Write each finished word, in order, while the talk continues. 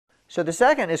So the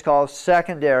second is called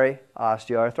secondary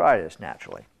osteoarthritis,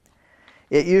 naturally.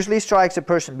 It usually strikes a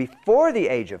person before the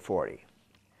age of 40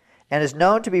 and is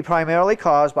known to be primarily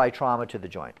caused by trauma to the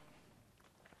joint.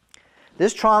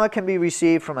 This trauma can be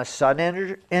received from a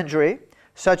sudden injury,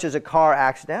 such as a car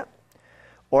accident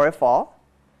or a fall,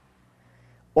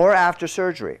 or after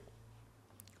surgery.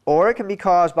 Or it can be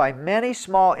caused by many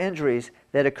small injuries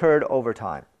that occurred over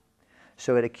time.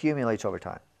 So it accumulates over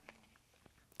time.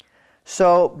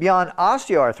 So beyond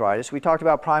osteoarthritis, we talked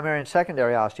about primary and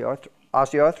secondary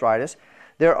osteoarthritis.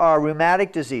 There are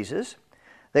rheumatic diseases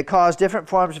that cause different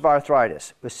forms of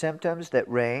arthritis with symptoms that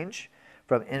range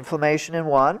from inflammation in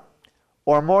one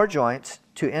or more joints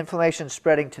to inflammation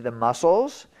spreading to the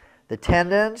muscles, the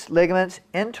tendons, ligaments,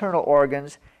 internal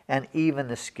organs, and even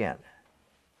the skin.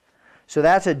 So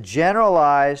that's a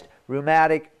generalized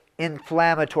rheumatic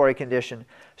inflammatory condition.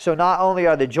 So not only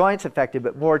are the joints affected,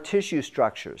 but more tissue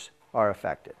structures are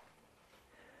affected.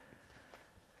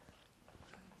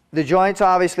 The joints,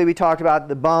 obviously, we talked about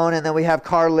the bone, and then we have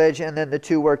cartilage, and then the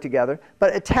two work together.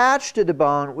 But attached to the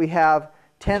bone, we have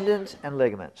tendons and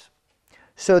ligaments.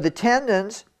 So the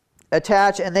tendons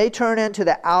attach, and they turn into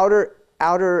the outer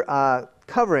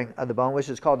covering of the bone, which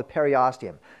is called the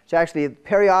periosteum. So actually, the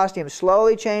periosteum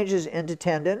slowly changes into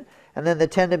tendon, and then the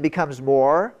tendon becomes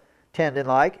more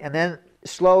tendon-like, and then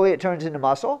slowly it turns into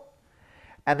muscle,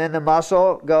 and then the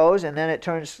muscle goes, and then it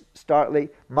turns startly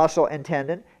muscle and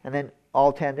tendon, and then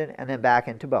all tendon, and then back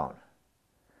into bone.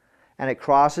 And it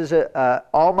crosses,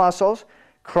 all muscles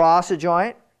cross a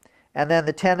joint, and then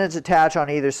the tendons attach on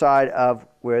either side of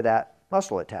where that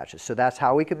muscle attaches. So that's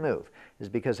how we can move, is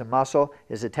because a muscle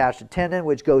is attached to tendon,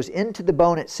 which goes into the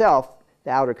bone itself, the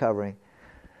outer covering,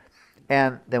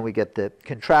 and then we get the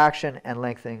contraction and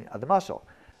lengthening of the muscle.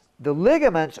 The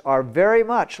ligaments are very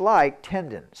much like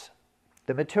tendons.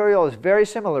 The material is very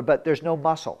similar, but there's no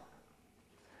muscle.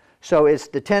 So it's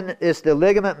the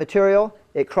ligament material,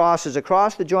 it crosses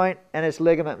across the joint, and it's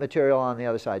ligament material on the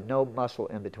other side, no muscle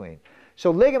in between.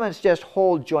 So ligaments just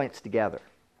hold joints together,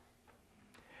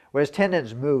 whereas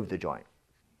tendons move the joint.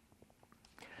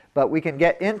 But we can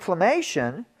get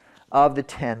inflammation of the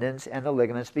tendons and the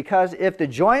ligaments because if the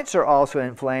joints are also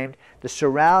inflamed, the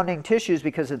surrounding tissues,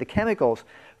 because of the chemicals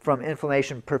from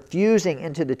inflammation perfusing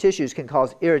into the tissues, can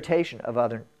cause irritation of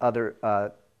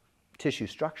other tissue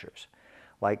structures,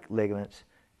 like ligaments,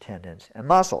 tendons, and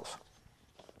muscles.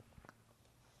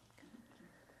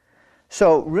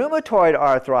 So rheumatoid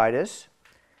arthritis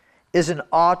is an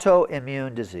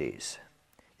autoimmune disease.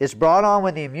 It's brought on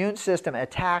when the immune system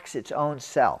attacks its own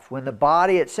self, when the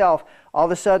body itself all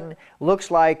of a sudden looks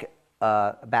like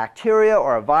a bacteria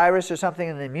or a virus or something,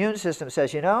 and the immune system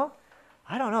says, you know,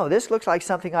 I don't know, this looks like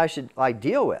something I should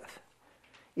deal with,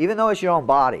 even though it's your own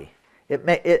body.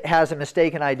 It has a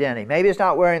mistaken identity. Maybe it's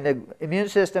not wearing, the immune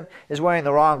system is wearing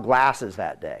the wrong glasses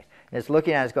that day. And it's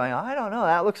looking at it going, I don't know,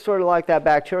 that looks sort of like that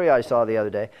bacteria I saw the other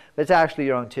day. But it's actually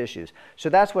your own tissues. So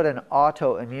that's what an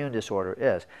autoimmune disorder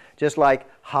is. Just like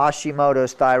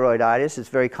Hashimoto's thyroiditis, it's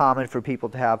very common for people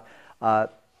to have a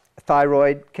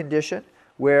thyroid condition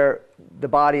where the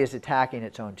body is attacking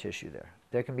its own tissue there.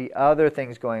 There can be other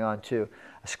things going on too.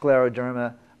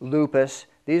 Scleroderma, lupus.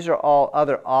 These are all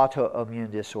other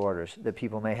autoimmune disorders that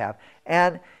people may have.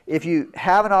 And if you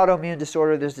have an autoimmune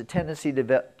disorder, there's a tendency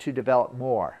to develop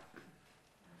more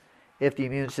if the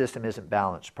immune system isn't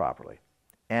balanced properly.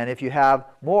 And if you have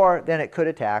more, then it could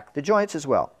attack the joints as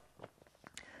well.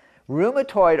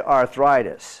 Rheumatoid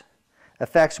arthritis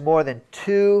affects more than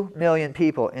 2 million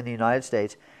people in the United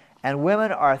States, and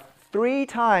women are 3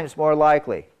 times more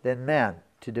likely than men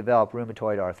to develop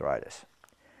rheumatoid arthritis.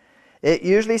 It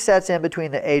usually sets in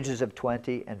between the ages of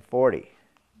 20 and 40,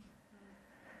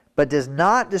 but does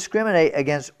not discriminate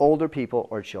against older people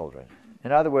or children.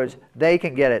 In other words, they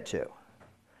can get it too.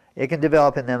 It can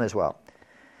develop in them as well.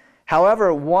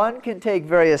 However, one can take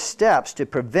various steps to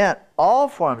prevent all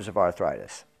forms of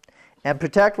arthritis and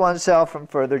protect oneself from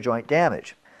further joint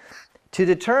damage. To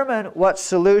determine what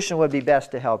solution would be best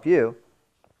to help you,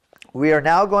 we are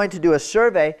now going to do a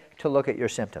survey to look at your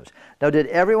symptoms. Now, did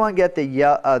everyone get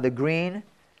the green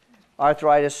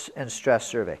arthritis and stress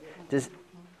survey?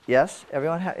 Yes?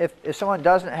 Everyone? If someone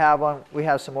doesn't have one, we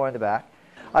have some more in the back.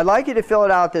 I'd like you to fill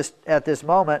it out at this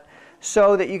moment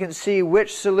so that you can see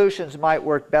which solutions might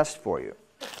work best for you.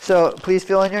 So please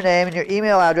fill in your name and your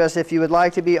email address if you would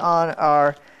like to be on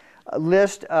our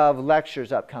list of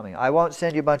lectures upcoming. I won't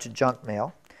send you a bunch of junk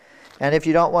mail. And if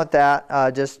you don't want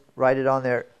that, just write it on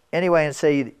there anyway and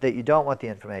say that you don't want the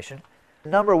information.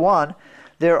 Number one,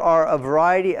 there are a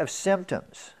variety of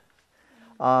symptoms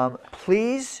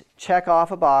Please check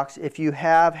off a box if you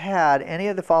have had any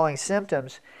of the following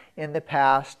symptoms in the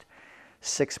past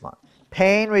 6 months.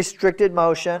 Pain, restricted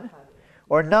motion,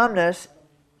 or numbness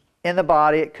in the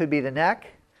body. It could be the neck,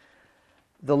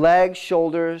 the legs,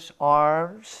 shoulders,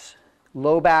 arms,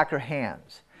 low back, or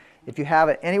hands. If you have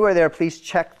it anywhere there, please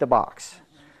check the box.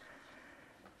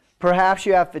 Perhaps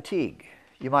you have fatigue.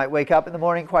 You might wake up in the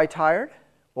morning quite tired,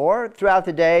 or throughout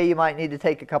the day you might need to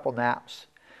take a couple naps.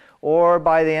 Or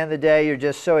by the end of the day you're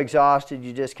just so exhausted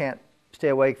you just can't stay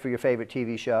awake for your favorite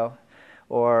TV show,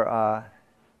 or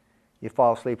you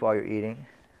fall asleep while you're eating.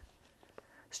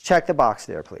 Just check the box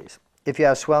there, please. If you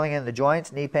have swelling in the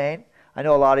joints, knee pain, I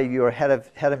know a lot of you are ahead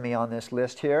of me on this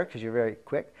list here because you're very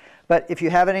quick. But if you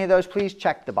have any of those, please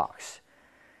check the box.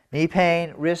 Knee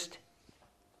pain, wrist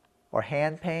or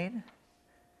hand pain,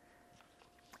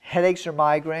 headaches or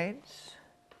migraines,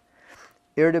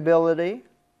 irritability,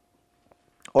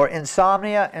 or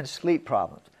insomnia and sleep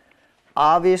problems.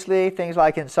 Obviously, things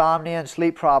like insomnia and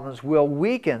sleep problems will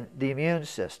weaken the immune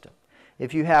system.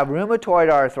 If you have rheumatoid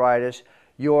arthritis,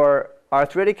 your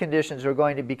arthritic conditions are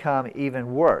going to become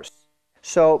even worse.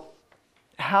 So,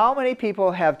 how many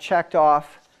people have checked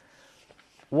off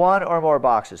one or more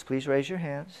boxes? Please raise your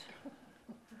hands.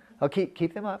 Oh,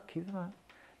 keep them up, keep them up.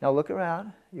 Now look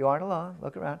around. You aren't alone.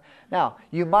 Look around. Now,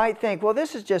 you might think, well,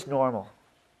 this is just normal.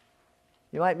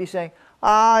 You might be saying,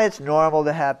 it's normal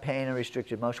to have pain and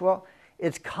restricted motion. Well,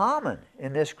 it's common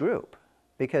in this group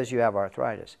because you have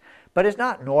arthritis. But it's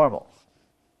not normal.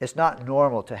 It's not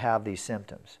normal to have these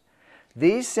symptoms.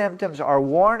 These symptoms are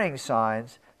warning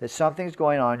signs that something's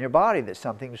going on in your body, that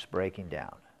something's breaking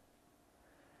down.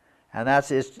 And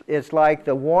it's like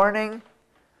the warning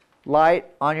light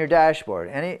on your dashboard.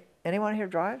 Anyone here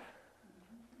drive?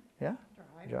 Yeah?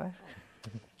 Drive?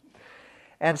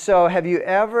 And so have you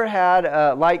ever had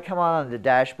a light come on the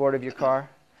dashboard of your car?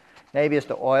 Maybe it's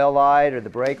the oil light or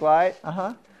the brake light.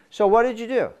 So what did you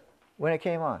do when it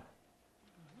came on?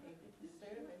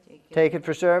 Take it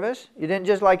for service? You didn't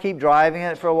just like keep driving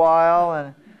it for a while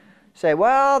and say,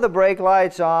 well, the brake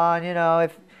light's on, you know,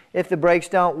 if the brakes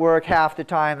don't work half the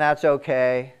time, that's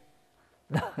okay.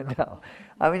 No.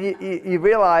 I mean, you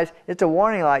realize it's a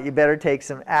warning light, you better take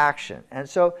some action. And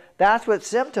so that's what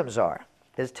symptoms are.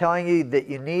 It's telling you that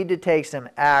you need to take some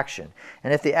action.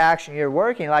 And if the action you're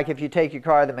working, like if you take your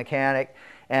car to the mechanic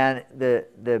and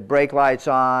the brake light's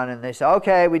on and they say,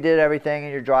 okay, we did everything,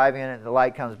 and you're driving it and the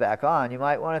light comes back on, you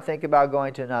might want to think about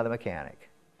going to another mechanic,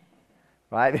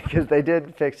 right? Because they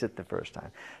didn't fix it the first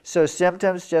time. So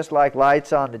symptoms, just like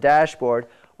lights on the dashboard,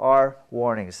 are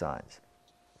warning signs.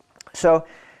 So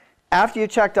after you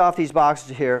checked off these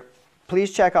boxes here,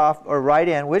 please check off or write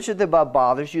in which of the above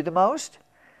bothers you the most,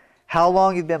 how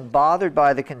long you've been bothered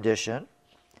by the condition,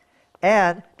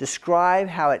 and describe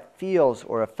how it feels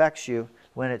or affects you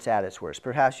when it's at its worst.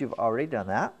 Perhaps you've already done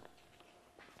that.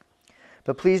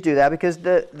 But please do that, because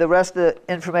the rest of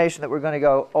the information that we're going to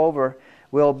go over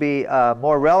will be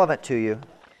more relevant to you.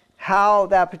 How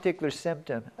that particular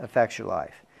symptom affects your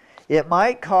life. It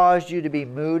might cause you to be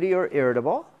moody or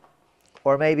irritable,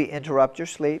 or maybe interrupt your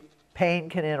sleep. Pain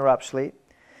can interrupt sleep.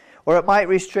 Or it might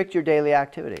restrict your daily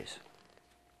activities.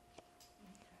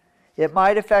 It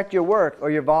might affect your work or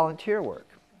your volunteer work.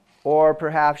 Or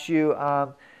perhaps you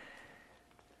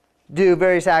do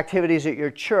various activities at your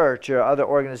church or other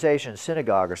organizations,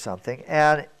 synagogue or something,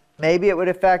 and maybe it would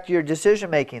affect your decision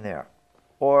making there.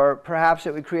 Or perhaps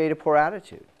it would create a poor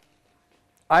attitude.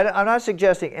 I'm not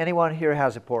suggesting anyone here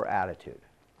has a poor attitude.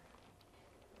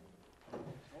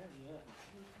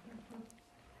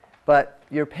 But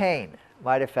your pain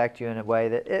might affect you in a way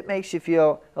that it makes you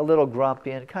feel a little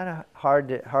grumpy and kind of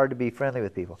hard to be friendly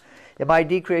with people. It might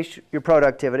decrease your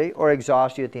productivity or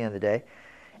exhaust you at the end of the day.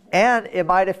 And it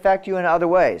might affect you in other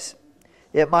ways.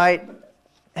 It might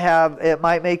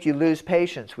make you lose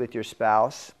patience with your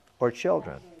spouse or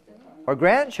children or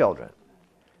grandchildren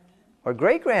or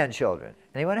great-grandchildren.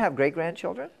 Anyone have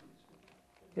great-grandchildren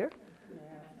here?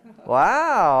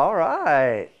 Wow, all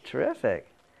right, terrific.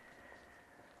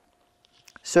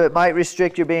 So it might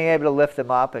restrict your being able to lift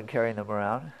them up and carrying them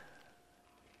around.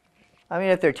 I mean,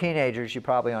 if they're teenagers, you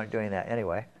probably aren't doing that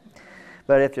anyway.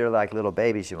 But if they're like little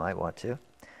babies, you might want to.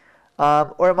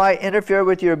 Or it might interfere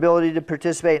with your ability to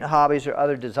participate in hobbies or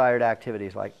other desired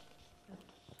activities like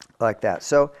that.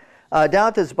 So down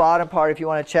at this bottom part, if you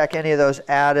want to check any of those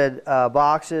added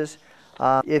boxes,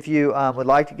 if you would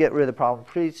like to get rid of the problem,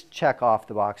 please check off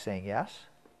the box saying yes.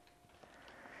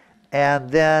 And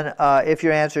then if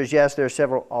your answer is yes, there are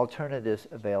several alternatives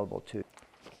available to you.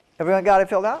 Everyone got it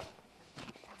filled out?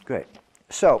 Great.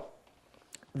 So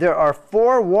there are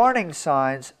 4 warning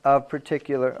signs of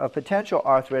potential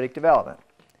arthritic development.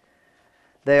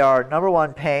 They are number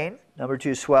 1, pain, number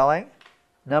 2, swelling,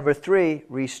 number 3,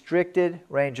 restricted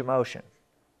range of motion,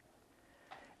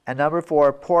 and number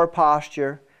 4, poor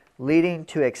posture leading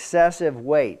to excessive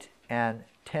weight and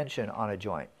tension on a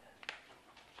joint.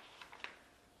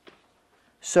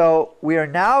 So we are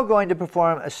now going to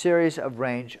perform a series of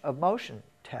range of motion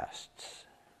tests.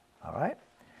 All right?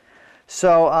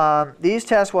 So these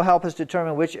tests will help us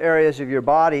determine which areas of your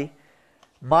body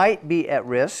might be at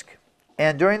risk.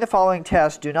 And during the following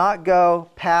tests, do not go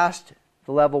past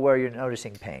the level where you're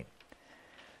noticing pain.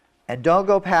 And don't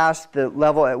go past the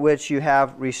level at which you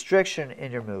have restriction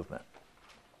in your movement.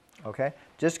 Okay?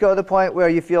 Just go to the point where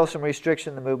you feel some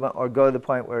restriction in the movement, or go to the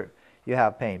point where you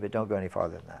have pain, but don't go any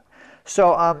farther than that.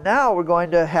 So now we're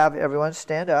going to have everyone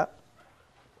stand up.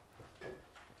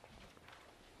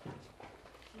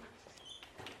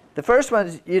 The first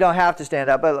one, you don't have to stand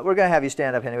up, but we're going to have you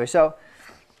stand up anyway. So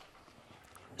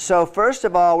first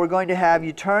of all, we're going to have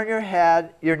you turn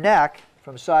your neck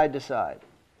from side to side.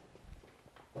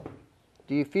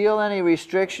 Do you feel any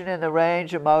restriction in the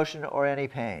range of motion or any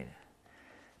pain?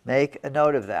 Make a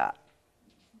note of that.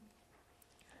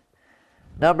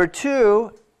 Number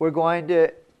 2, we're going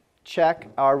to check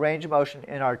our range of motion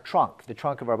in our trunk, the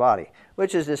trunk of our body,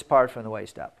 which is this part from the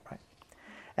waist up, right?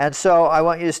 And so I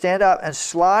want you to stand up and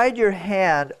slide your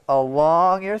hand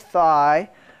along your thigh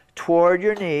toward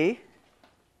your knee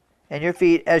and your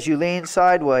feet as you lean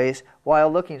sideways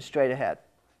while looking straight ahead.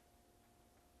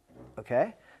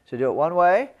 Okay? So do it one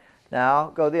way. Now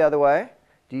go the other way.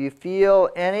 Do you feel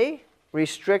any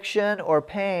restriction or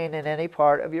pain in any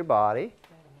part of your body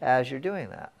as you're doing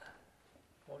that?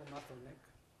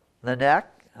 The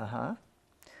neck? Uh-huh.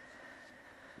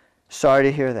 Sorry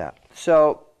to hear that.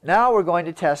 So now we're going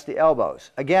to test the elbows.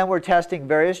 Again, we're testing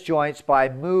various joints by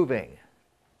moving.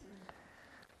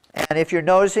 And if you're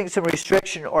noticing some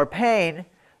restriction or pain,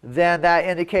 then that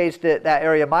indicates that that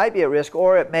area might be at risk,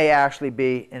 or it may actually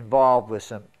be involved with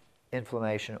some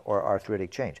inflammation or arthritic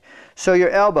change. So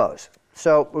your elbows.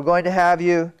 So we're going to have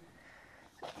you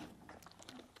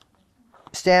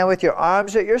stand with your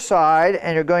arms at your side,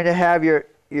 and you're going to have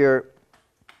your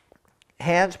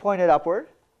hands pointed upward,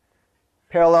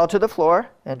 parallel to the floor,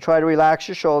 and try to relax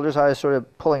your shoulders. I was sort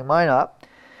of pulling mine up.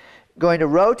 Going to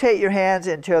rotate your hands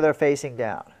until they're facing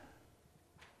down.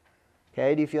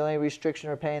 Okay, do you feel any restriction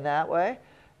or pain that way?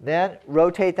 Then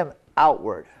rotate them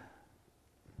outward,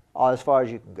 as far as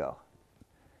you can go.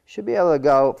 Should be able to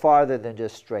go farther than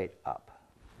just straight up.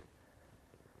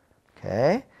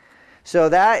 Okay, so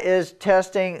that is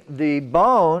testing the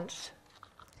bones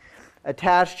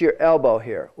attached to your elbow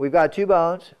here. We've got 2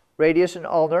 bones, radius and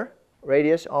ulnar,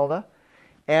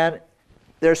 and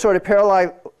they're sort of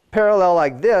parallel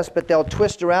like this, but they'll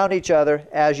twist around each other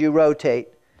as you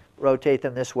rotate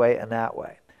them this way and that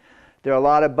way. There are a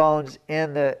lot of bones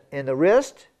in the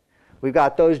wrist. We've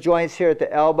got those joints here at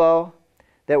the elbow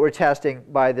that we're testing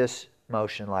by this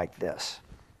motion like this.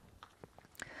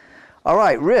 All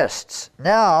right, wrists.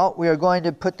 Now we are going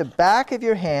to put the back of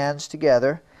your hands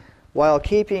together while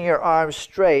keeping your arms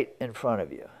straight in front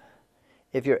of you.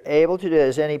 If you're able to do it,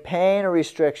 is any pain or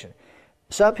restriction?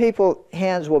 Some people,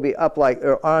 hands will be up like,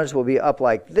 or arms will be up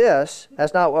like this.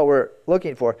 That's not what we're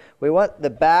looking for. We want the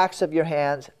backs of your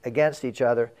hands against each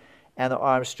other and the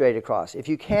arms straight across. If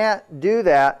you can't do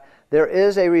that, there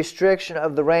is a restriction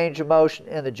of the range of motion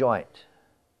in the joint.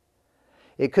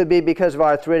 It could be because of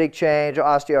arthritic change, or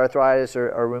osteoarthritis,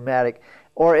 or rheumatic,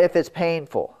 or if it's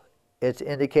painful, it's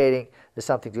indicating there's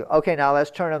something to. Okay, now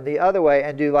let's turn them the other way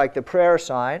and do like the prayer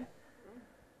sign,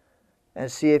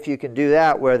 and see if you can do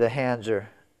that where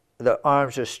the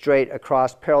arms are straight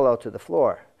across, parallel to the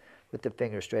floor, with the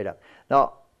fingers straight up.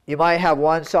 Now, you might have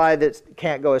one side that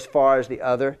can't go as far as the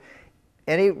other.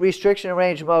 Any restriction in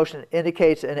range of motion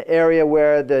indicates an area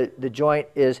where the joint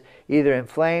is either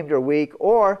inflamed or weak,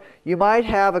 or you might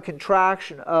have a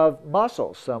contraction of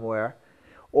muscles somewhere,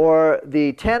 or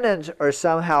the tendons are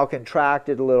somehow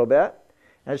contracted a little bit,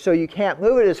 and so you can't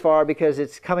move it as far because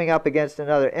it's coming up against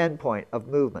another endpoint of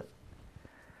movement.